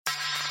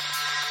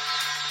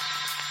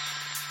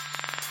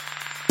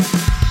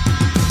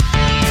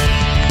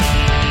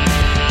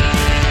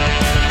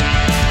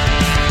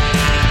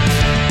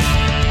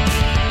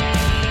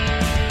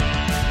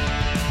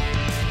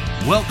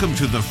Welcome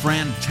to the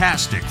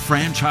Fran-Tastic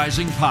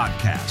Franchising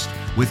Podcast,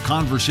 with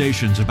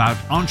conversations about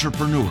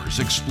entrepreneurs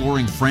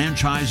exploring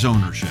franchise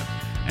ownership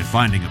and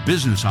finding a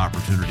business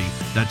opportunity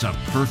that's a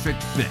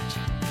perfect fit.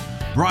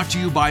 Brought to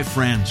you by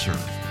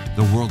FranServe,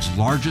 the world's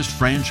largest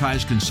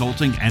franchise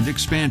consulting and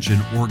expansion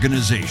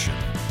organization.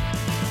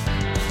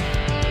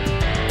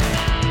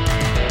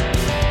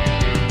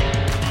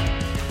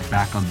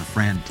 Back on the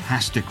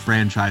Fran-Tastic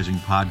Franchising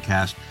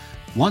Podcast,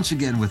 once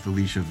again with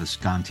Alicia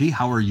Visconti.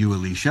 How are you,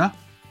 Alicia?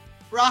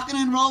 Rocking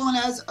and rolling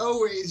as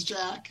always,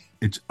 Jack.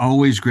 It's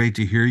always great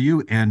to hear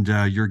you. And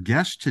your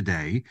guest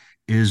today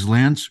is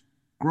Lance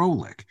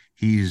Graulich.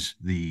 He's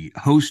the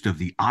host of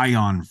the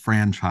Ion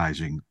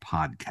Franchising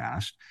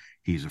Podcast.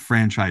 He's a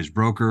franchise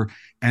broker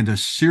and a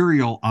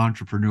serial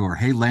entrepreneur.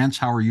 Hey, Lance,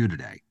 how are you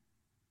today?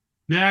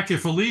 Jack,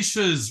 if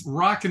Alicia's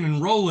rocking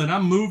and rolling,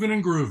 I'm moving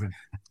and grooving.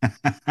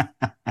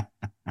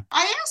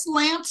 I asked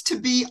Lance to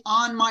be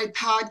on my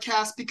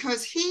podcast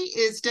because he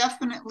is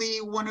definitely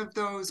one of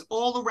those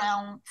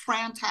all-around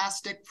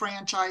fantastic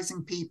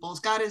franchising people. He's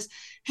got his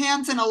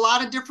hands in a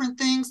lot of different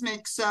things,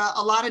 makes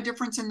a lot of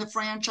difference in the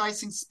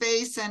franchising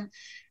space. And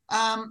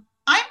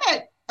I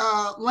met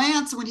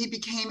Lance when he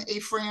became a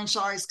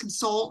franchise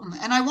consultant,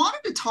 and I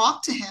wanted to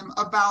talk to him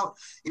about,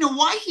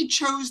 why he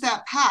chose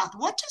that path.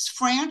 What does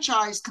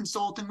franchise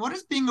consulting, what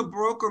does being a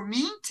broker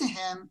mean to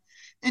him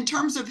in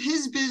terms of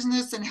his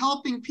business and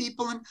helping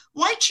people, and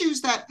why choose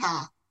that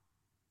path?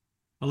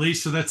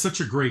 Alicia, that's such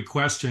a great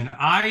question.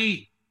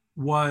 I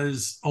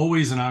was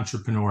always an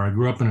entrepreneur. I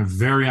grew up in a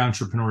very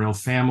entrepreneurial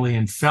family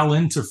and fell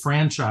into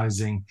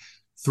franchising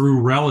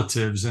through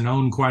relatives and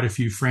owned quite a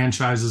few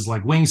franchises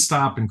like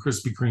Wingstop and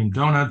Krispy Kreme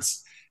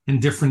donuts in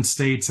different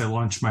states. I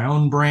launched my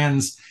own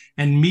brands,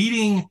 and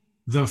meeting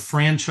the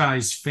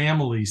franchise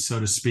family, so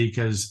to speak,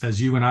 as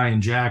you and I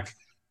and Jack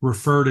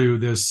refer to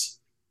this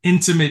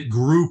intimate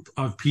group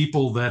of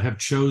people that have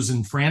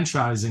chosen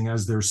franchising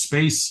as their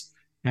space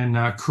and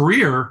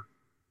career.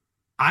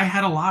 I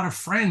had a lot of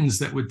friends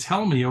that would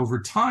tell me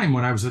over time,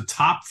 when I was a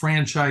top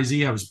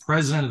franchisee, I was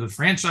president of the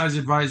Franchise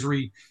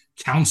Advisory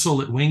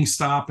Council at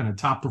Wingstop and a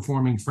top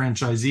performing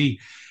franchisee.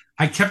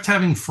 I kept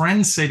having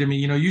friends say to me,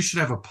 you should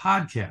have a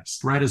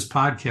podcast, right? As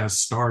podcasts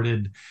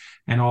started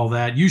and all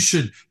that. You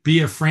should be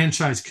a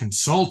franchise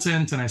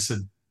consultant. And I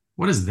said,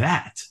 what is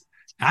that?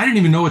 I didn't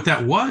even know what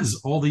that was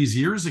all these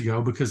years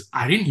ago, because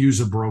I didn't use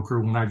a broker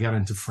when I got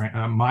into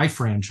my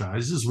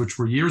franchises, which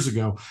were years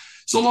ago.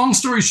 So long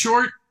story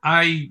short,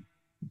 I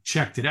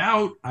checked it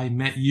out. I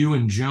met you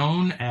and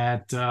Joan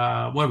at,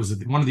 one of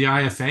the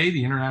IFA,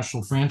 the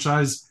International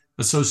Franchise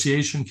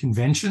Association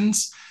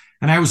conventions.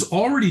 And I was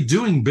already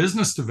doing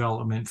business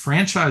development,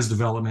 franchise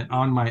development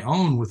on my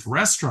own with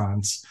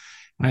restaurants.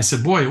 And I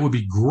said, boy, it would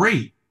be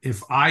great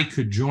if I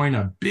could join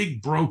a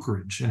big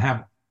brokerage and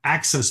have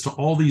access to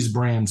all these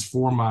brands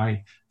for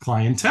my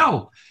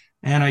clientele.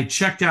 And I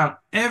checked out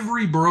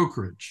every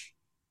brokerage,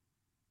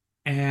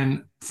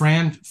 and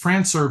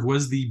FranServe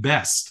was the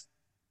best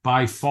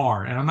by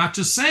far. And I'm not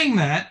just saying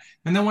that.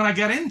 And then when I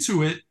got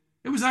into it,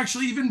 it was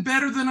actually even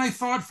better than I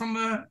thought from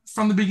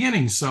the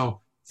beginning. So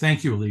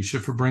thank you,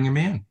 Alicia, for bringing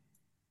me in.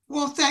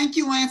 Well, thank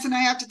you, Lance. And I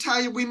have to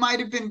tell you, we might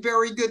have been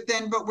very good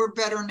then, but we're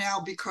better now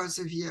because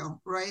of you,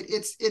 right?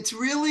 It's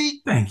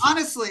really,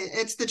 honestly,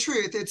 it's the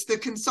truth. It's the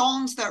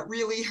consultants that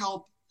really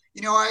help.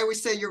 I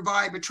always say your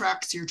vibe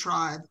attracts your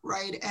tribe,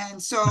 right?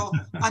 And so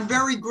I'm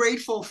very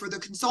grateful for the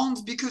consultants,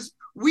 because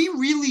we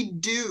really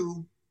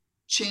do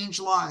change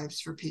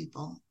lives for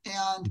people.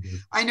 And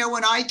I know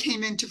when I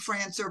came into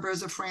FranServe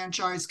as a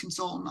franchise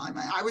consultant,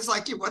 I was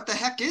like, what the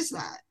heck is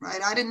that, right?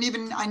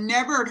 I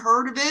never had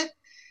heard of it.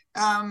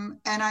 And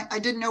I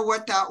didn't know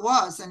what that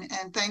was.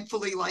 And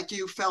thankfully, like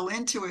you, fell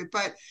into it.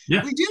 But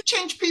we do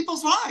change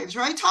people's lives,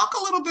 right? Talk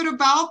a little bit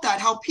about that,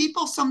 how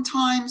people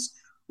sometimes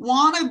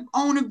want to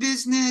own a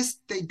business.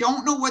 They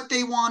don't know what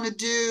they want to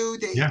do.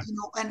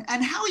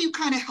 And how you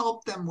kind of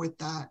help them with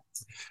that.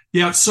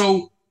 Yeah.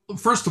 So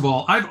first of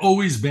all, I've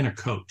always been a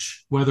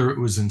coach, whether it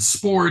was in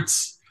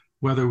sports,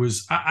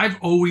 I've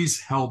always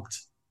helped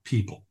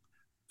people.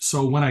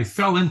 So when I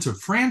fell into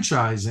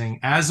franchising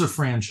as a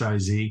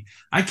franchisee,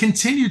 I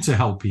continued to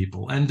help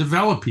people and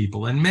develop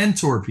people and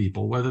mentor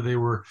people, whether they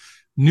were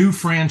new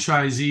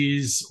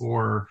franchisees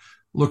or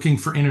looking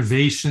for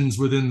innovations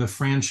within the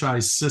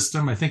franchise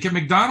system. I think at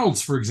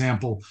McDonald's, for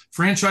example,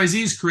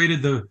 franchisees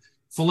created the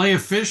filet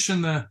of fish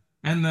and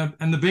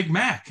the Big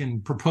Mac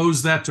and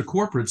proposed that to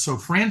corporate. So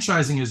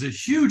franchising is a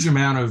huge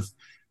amount of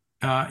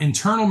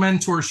internal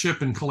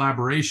mentorship and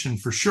collaboration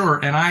for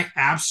sure. And I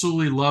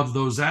absolutely love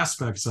those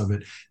aspects of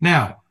it.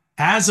 Now,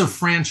 as a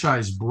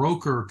franchise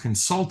broker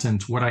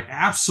consultant, what I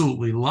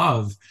absolutely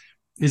love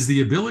is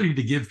the ability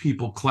to give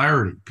people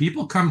clarity.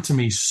 People come to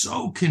me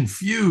so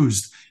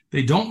confused.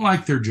 They don't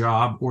like their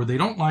job, or they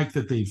don't like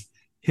that they've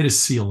hit a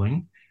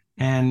ceiling,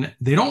 and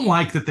they don't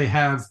like that they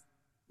have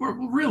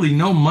really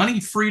no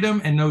money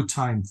freedom and no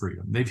time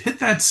freedom. They've hit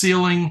that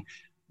ceiling.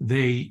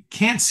 They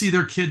can't see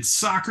their kids'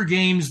 soccer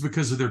games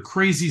because of their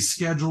crazy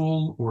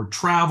schedule or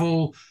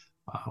travel,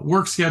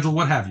 work schedule,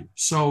 what have you.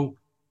 So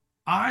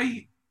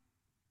I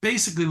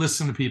basically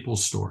listen to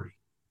people's story.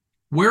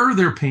 Where are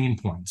their pain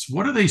points?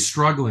 What are they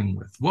struggling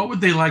with? What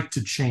would they like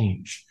to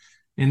change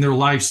in their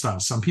lifestyle?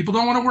 Some people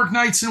don't want to work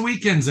nights and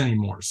weekends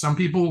anymore. Some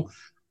people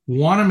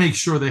want to make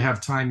sure they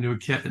have time to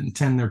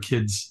attend their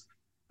kids'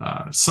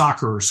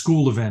 soccer or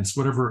school events,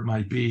 whatever it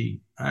might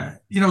be.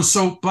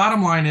 So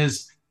bottom line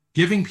is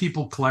giving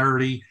people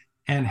clarity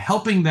and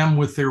helping them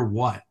with their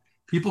what.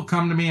 People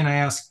come to me and I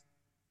ask,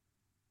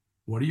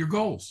 what are your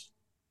goals?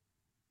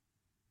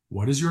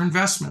 What is your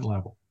investment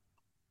level?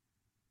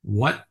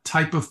 What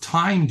type of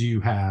time do you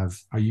have?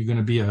 Are you going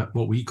to be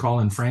what we call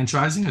in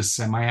franchising a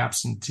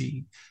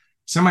semi-absentee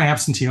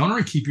owner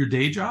and keep your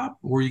day job?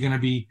 Or are you going to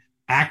be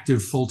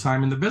active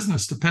full-time in the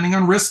business? Depending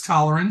on risk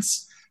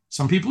tolerance,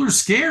 some people are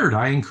scared.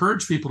 I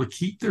encourage people to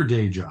keep their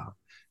day job,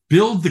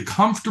 build the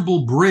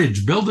comfortable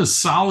bridge, build a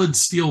solid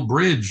steel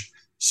bridge,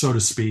 so to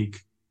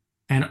speak,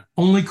 and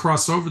only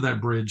cross over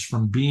that bridge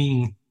from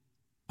being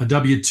a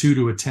W-2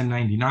 to a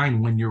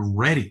 1099 when you're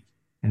ready,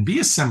 and be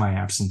a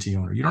semi-absentee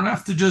owner. You don't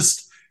have to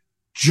just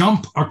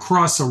jump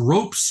across a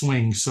rope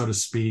swing, so to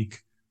speak,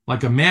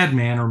 like a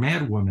madman or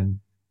madwoman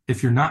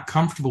if you're not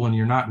comfortable and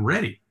you're not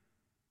ready.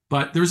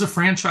 But there's a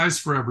franchise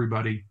for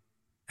everybody.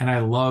 And I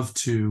love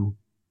to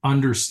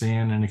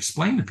understand and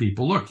explain to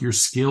people, look, your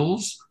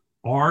skills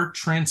are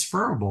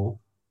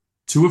transferable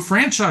to a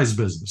franchise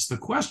business. The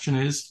question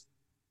is,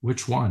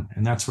 which one?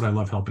 And that's what I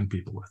love helping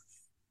people with.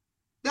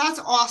 That's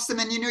awesome.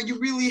 And, you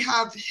really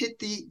have hit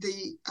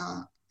the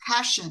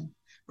passion,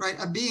 right,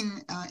 of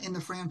being in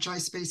the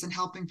franchise space and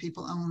helping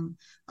people own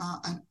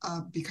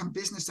and become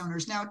business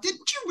owners. Now,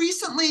 didn't you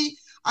recently,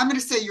 I'm going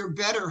to say your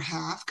better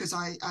half, because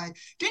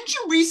didn't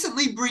you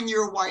recently bring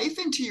your wife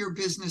into your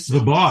business? The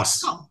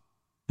boss. Oh.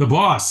 The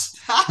boss.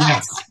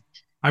 Yes.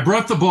 I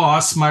brought the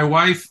boss. My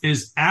wife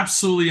is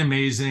absolutely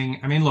amazing.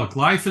 I mean, look,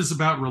 life is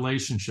about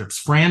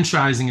relationships.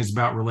 Franchising is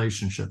about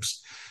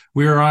relationships.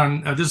 We're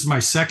on, this is my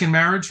second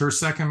marriage, her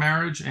second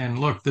marriage. And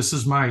look, this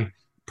is my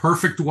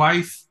perfect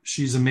wife.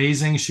 She's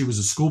amazing. She was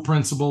a school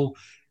principal,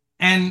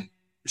 and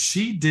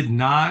she did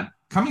not,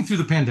 coming through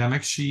the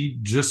pandemic, she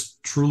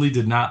just truly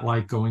did not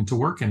like going to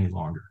work any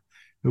longer.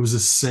 It was a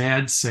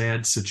sad,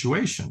 sad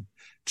situation.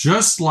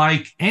 Just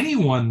like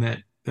anyone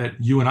that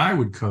you and I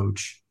would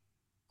coach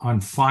on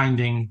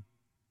finding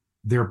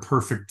their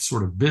perfect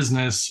sort of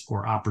business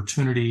or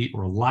opportunity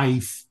or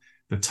life,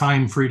 the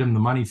time freedom,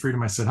 the money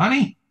freedom. I said,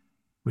 honey,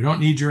 we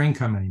don't need your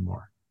income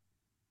anymore.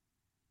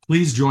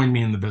 Please join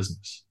me in the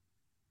business.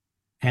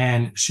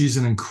 And she's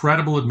an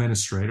incredible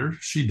administrator.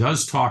 She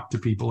does talk to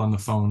people on the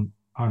phone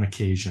on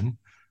occasion.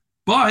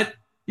 But,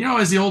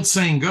 as the old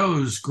saying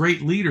goes,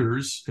 great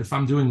leaders, if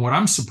I'm doing what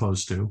I'm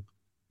supposed to,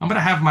 I'm going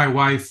to have my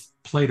wife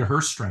play to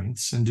her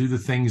strengths and do the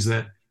things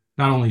that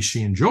not only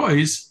she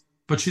enjoys,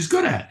 but she's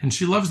good at. And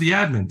she loves the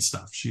admin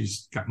stuff.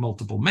 She's got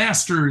multiple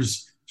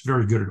masters. She's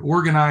very good at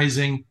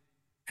organizing.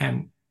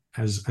 And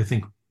as I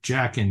think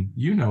Jack and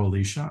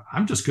Alicia,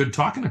 I'm just good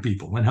talking to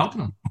people and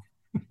helping them.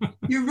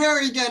 You're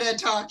very good at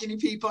talking to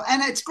people.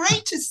 And it's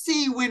great to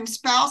see when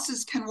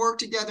spouses can work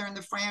together in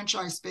the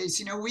franchise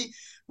space.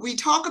 We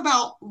talk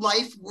about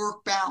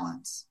life-work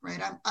balance,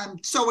 right?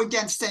 I'm so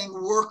against saying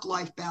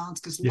work-life balance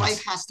because yes,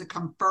 life has to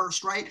come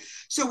first, right?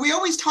 So we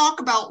always talk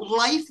about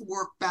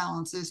life-work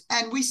balances,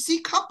 and we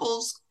see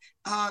couples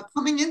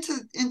coming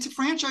into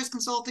franchise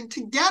consulting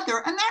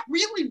together, and that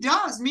really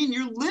does mean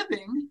you're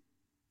living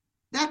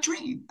that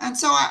dream. And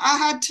so I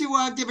had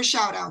to give a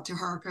shout out to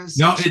her because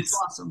she's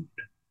awesome.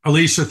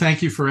 Alicia,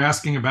 thank you for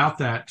asking about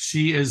that.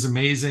 She is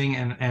amazing,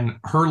 and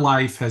her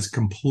life has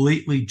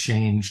completely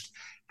changed,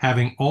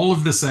 having all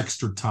of this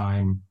extra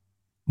time,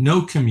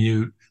 no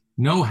commute,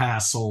 no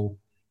hassle,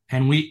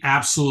 and we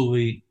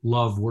absolutely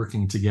love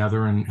working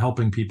together and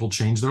helping people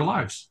change their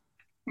lives.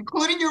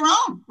 Including your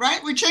own,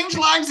 right? We change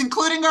lives,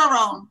 including our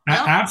own.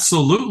 Yep.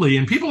 Absolutely.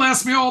 And people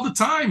ask me all the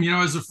time,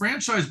 as a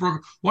franchise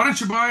broker, why don't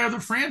you buy other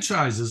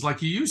franchises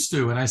like you used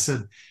to? And I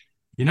said,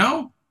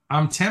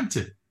 I'm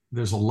tempted.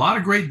 There's a lot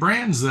of great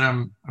brands that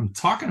I'm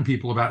talking to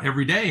people about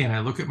every day. And I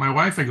look at my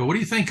wife, I go, what do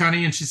you think,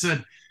 honey? And she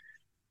said,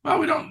 well,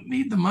 we don't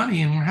need the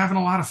money, and we're having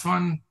a lot of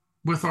fun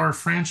with our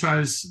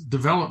franchise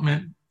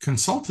development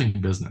consulting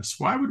business.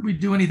 Why would we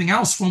do anything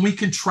else when we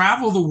can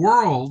travel the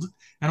world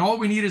and all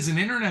we need is an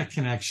internet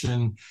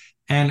connection?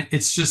 And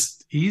it's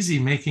just easy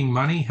making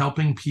money,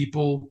 helping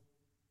people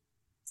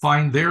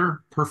find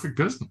their perfect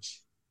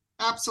business.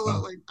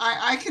 Absolutely.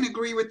 I can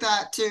agree with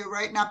that too,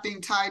 right? Not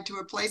being tied to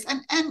a place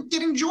and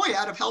getting joy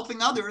out of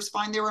helping others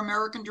find their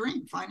American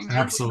dream, finding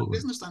their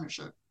business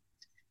ownership.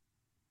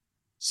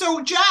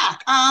 So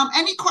Jack,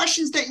 any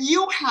questions that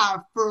you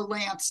have for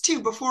Lance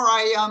too, before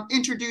I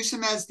introduce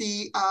him as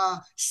the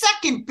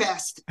second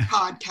best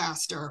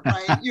podcaster,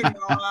 right?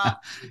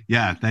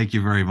 Yeah, thank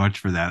you very much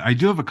for that. I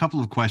do have a couple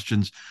of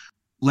questions.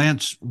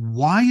 Lance,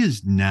 why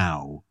is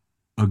now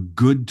a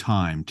good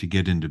time to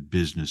get into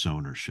business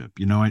ownership?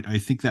 I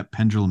think that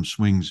pendulum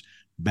swings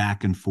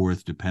back and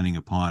forth depending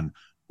upon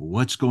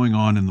what's going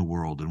on in the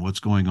world and what's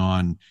going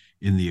on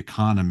in the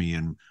economy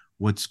and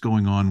what's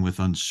going on with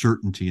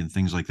uncertainty and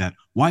things like that.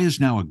 Why is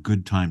now a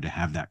good time to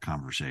have that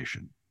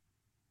conversation?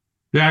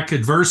 Jack,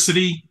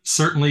 adversity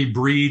certainly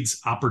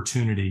breeds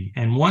opportunity.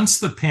 And once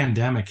the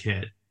pandemic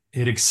hit,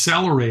 it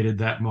accelerated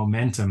that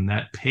momentum,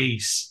 that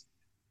pace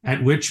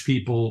at which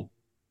people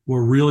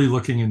were really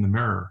looking in the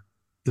mirror,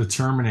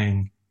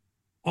 determining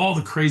all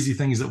the crazy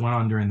things that went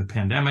on during the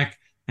pandemic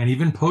and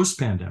even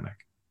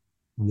post-pandemic.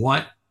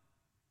 What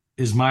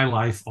is my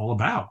life all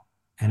about?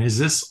 And is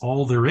this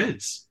all there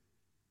is?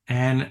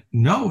 And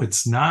no,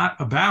 it's not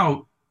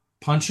about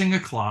punching a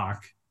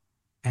clock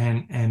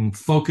and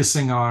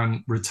focusing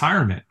on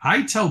retirement.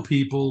 I tell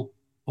people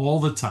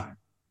all the time,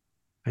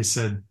 I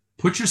said,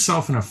 put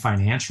yourself in a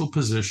financial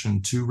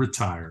position to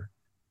retire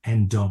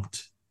and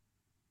don't.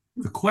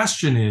 The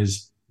question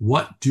is,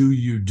 what do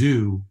you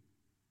do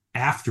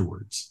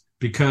afterwards?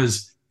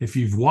 Because if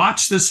you've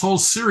watched this whole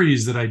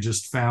series that I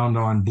just found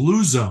on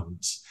Blue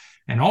Zones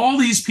and all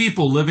these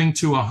people living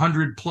to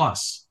 100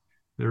 plus,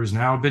 there has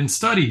now been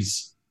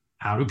studies.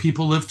 How do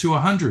people live to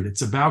 100?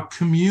 It's about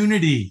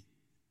community.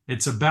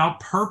 It's about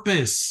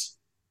purpose.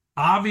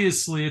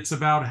 Obviously, it's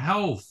about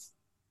health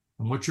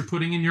and what you're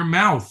putting in your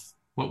mouth,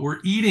 what we're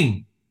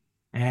eating.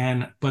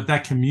 But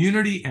that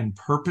community and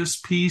purpose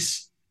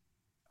piece,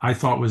 I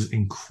thought was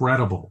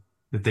incredible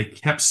that they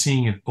kept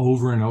seeing it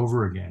over and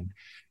over again.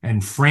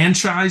 And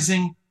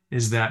franchising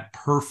is that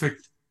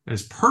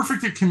as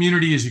perfect a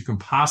community as you can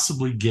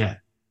possibly get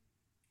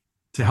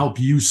to help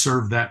you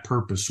serve that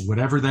purpose,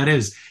 whatever that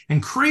is.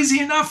 And crazy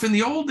enough, in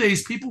the old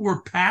days, people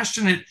were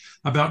passionate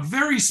about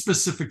very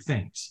specific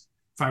things.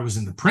 If I was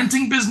in the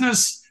printing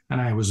business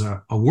and I was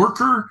a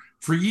worker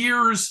for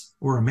years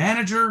or a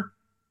manager,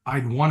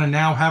 I'd want to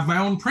now have my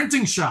own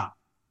printing shop.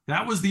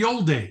 That was the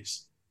old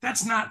days.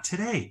 That's not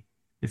today.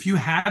 If you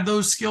had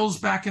those skills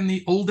back in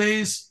the old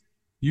days,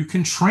 you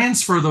can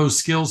transfer those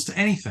skills to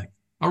anything.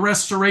 A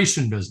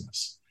restoration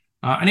business,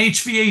 an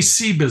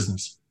HVAC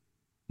business,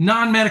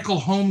 non-medical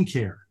home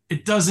care.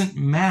 It doesn't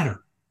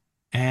matter.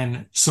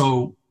 And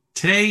so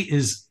today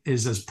is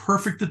as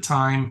perfect a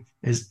time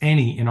as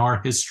any in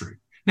our history.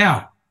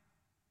 Now,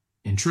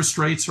 interest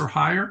rates are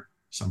higher.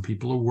 Some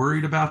people are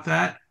worried about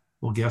that.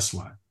 Well, guess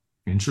what?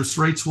 Interest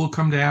rates will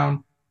come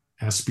down.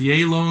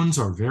 SBA loans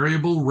are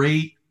variable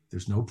rate.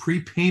 There's no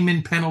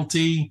prepayment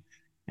penalty.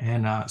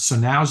 And so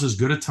now's as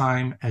good a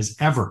time as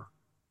ever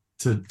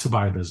to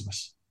buy a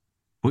business.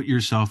 Put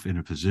yourself in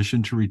a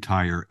position to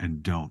retire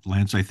and don't.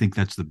 Lance, I think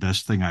that's the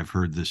best thing I've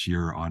heard this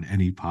year on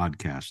any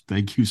podcast.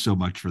 Thank you so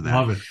much for that.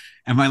 Love it.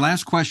 And my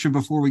last question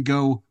before we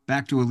go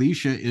back to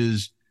Alicia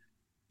is,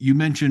 you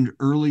mentioned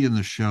early in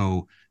the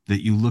show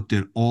that you looked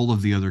at all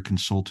of the other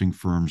consulting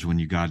firms when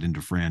you got into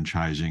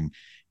franchising,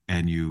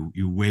 and you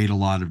weighed a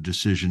lot of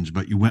decisions,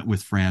 but you went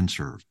with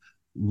FranServe.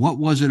 What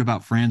was it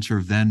about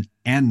FranServe then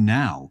and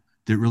now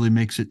that really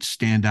makes it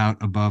stand out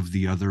above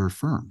the other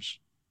firms?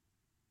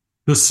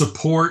 The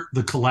support,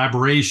 the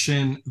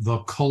collaboration, the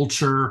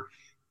culture,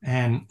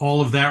 and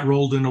all of that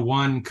rolled into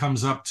one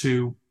comes up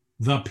to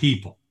the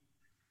people.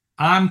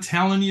 I'm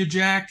telling you,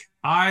 Jack,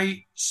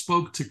 I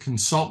spoke to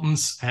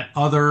consultants in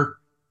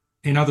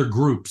other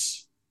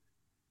groups,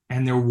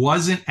 and there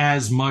wasn't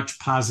as much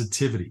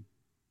positivity.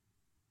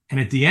 And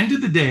at the end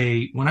of the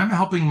day, when I'm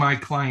helping my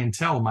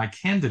clientele, my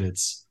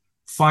candidates,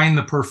 find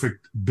the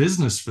perfect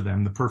business for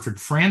them, the perfect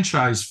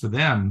franchise for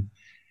them,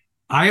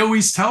 I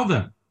always tell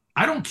them,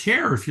 I don't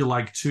care if you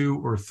like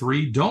 2 or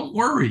 3, don't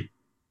worry.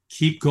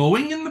 Keep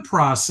going in the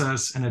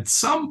process, and at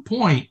some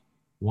point,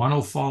 one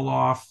will fall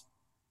off,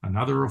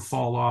 another will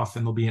fall off,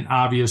 and there'll be an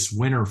obvious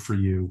winner for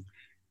you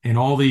in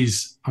all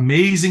these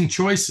amazing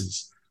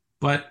choices.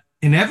 But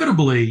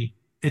inevitably,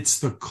 it's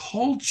the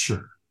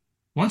culture.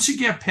 Once you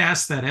get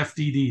past that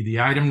FDD, the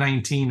item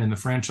 19 in the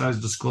franchise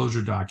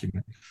disclosure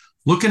document,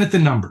 looking at the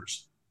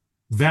numbers,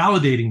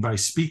 validating by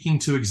speaking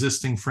to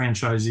existing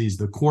franchisees,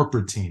 the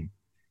corporate team,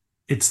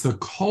 it's the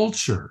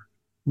culture.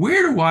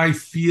 Where do I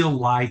feel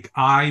like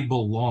I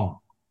belong?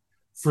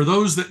 For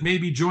those that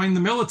maybe joined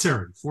the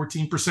military,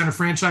 14% of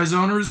franchise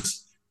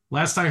owners,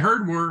 last I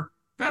heard, were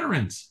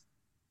veterans.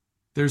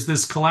 There's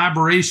this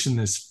collaboration,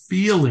 this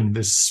feeling,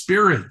 this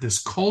spirit, this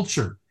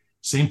culture.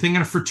 Same thing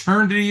in a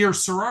fraternity or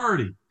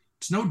sorority.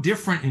 It's no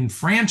different in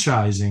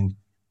franchising.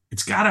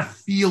 It's got to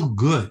feel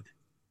good.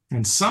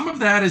 And some of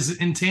that is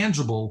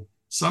intangible.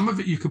 Some of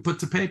it you could put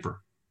to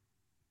paper.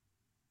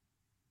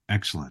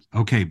 Excellent.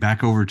 Okay,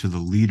 back over to the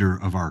leader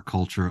of our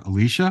culture.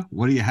 Alicia,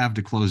 what do you have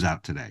to close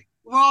out today?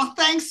 Well,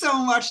 thanks so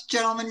much,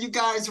 gentlemen. You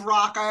guys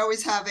rock. I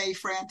always have a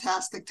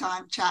fantastic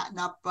time chatting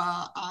up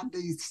on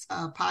these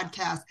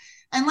podcasts.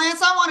 And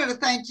Lance, I wanted to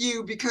thank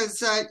you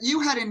because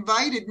you had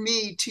invited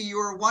me to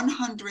your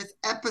 100th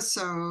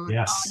episode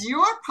on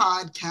your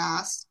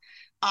podcast,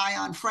 Eye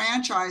on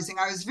Franchising.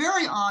 I was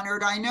very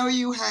honored. I know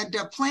you had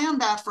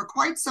planned that for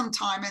quite some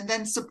time and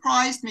then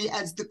surprised me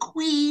as the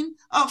queen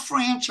of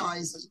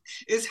franchising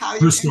is how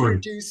you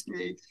introduced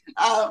me,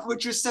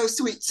 which was so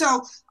sweet.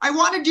 So I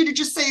wanted you to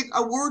just say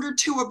a word or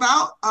two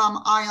about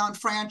Eye on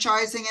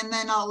Franchising, and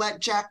then I'll let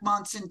Jack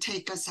Munson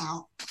take us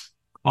out.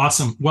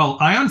 Awesome. Well,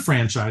 Eye on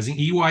Franchising,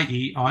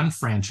 EYE on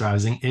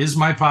Franchising, is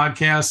my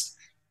podcast.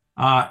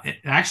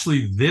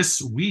 Actually,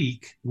 this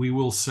week we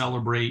will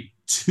celebrate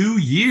 2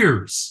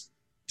 years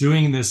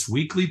doing this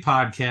weekly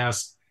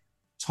podcast,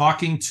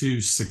 talking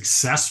to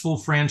successful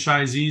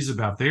franchisees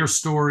about their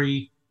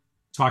story,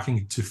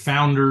 talking to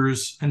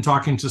founders, and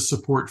talking to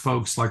support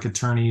folks like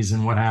attorneys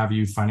and what have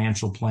you,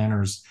 financial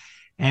planners.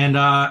 And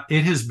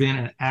it has been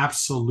an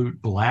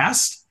absolute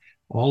blast.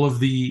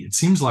 It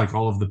seems like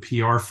all of the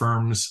PR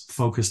firms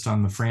focused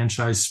on the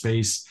franchise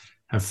space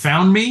have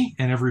found me,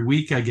 and every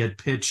week I get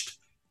pitched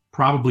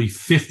probably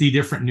 50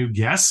 different new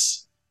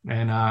guests,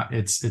 and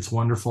it's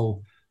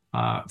wonderful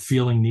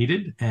feeling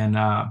needed. And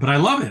but I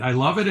love it. I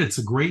love it. It's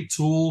a great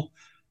tool,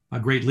 a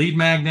great lead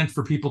magnet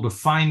for people to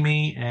find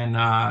me, and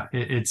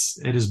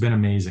it has been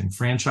amazing.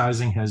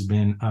 Franchising has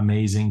been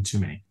amazing to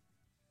me.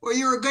 Well,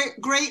 you're a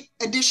great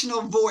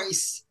additional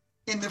voice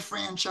in the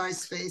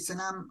franchise space, and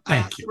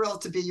I'm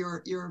thrilled to be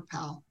your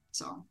pal.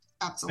 So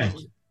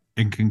absolutely.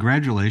 And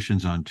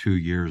congratulations on 2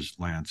 years,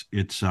 Lance.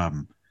 It's a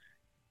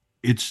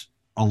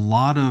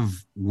lot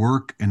of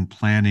work and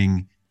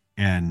planning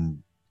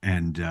and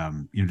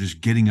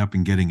just getting up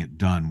and getting it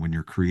done when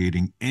you're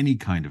creating any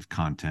kind of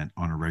content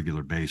on a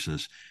regular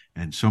basis.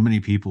 And so many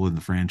people in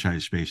the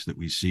franchise space that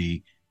we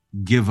see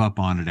give up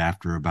on it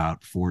after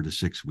about 4 to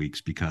 6 weeks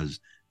because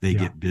they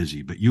get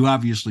busy. But you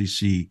obviously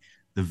see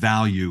the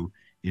value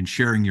in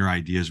sharing your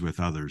ideas with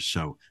others.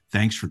 So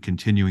thanks for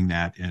continuing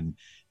that, and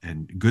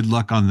good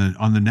luck on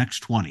the next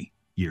 20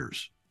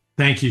 years.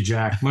 Thank you,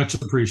 Jack. Much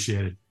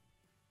appreciated.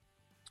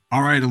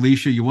 All right,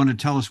 Alicia, you want to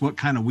tell us what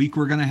kind of week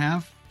we're going to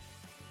have?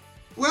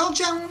 Well,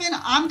 gentlemen,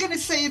 I'm going to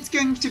say it's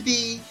going to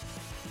be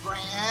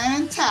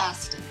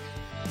Fran-Tastic.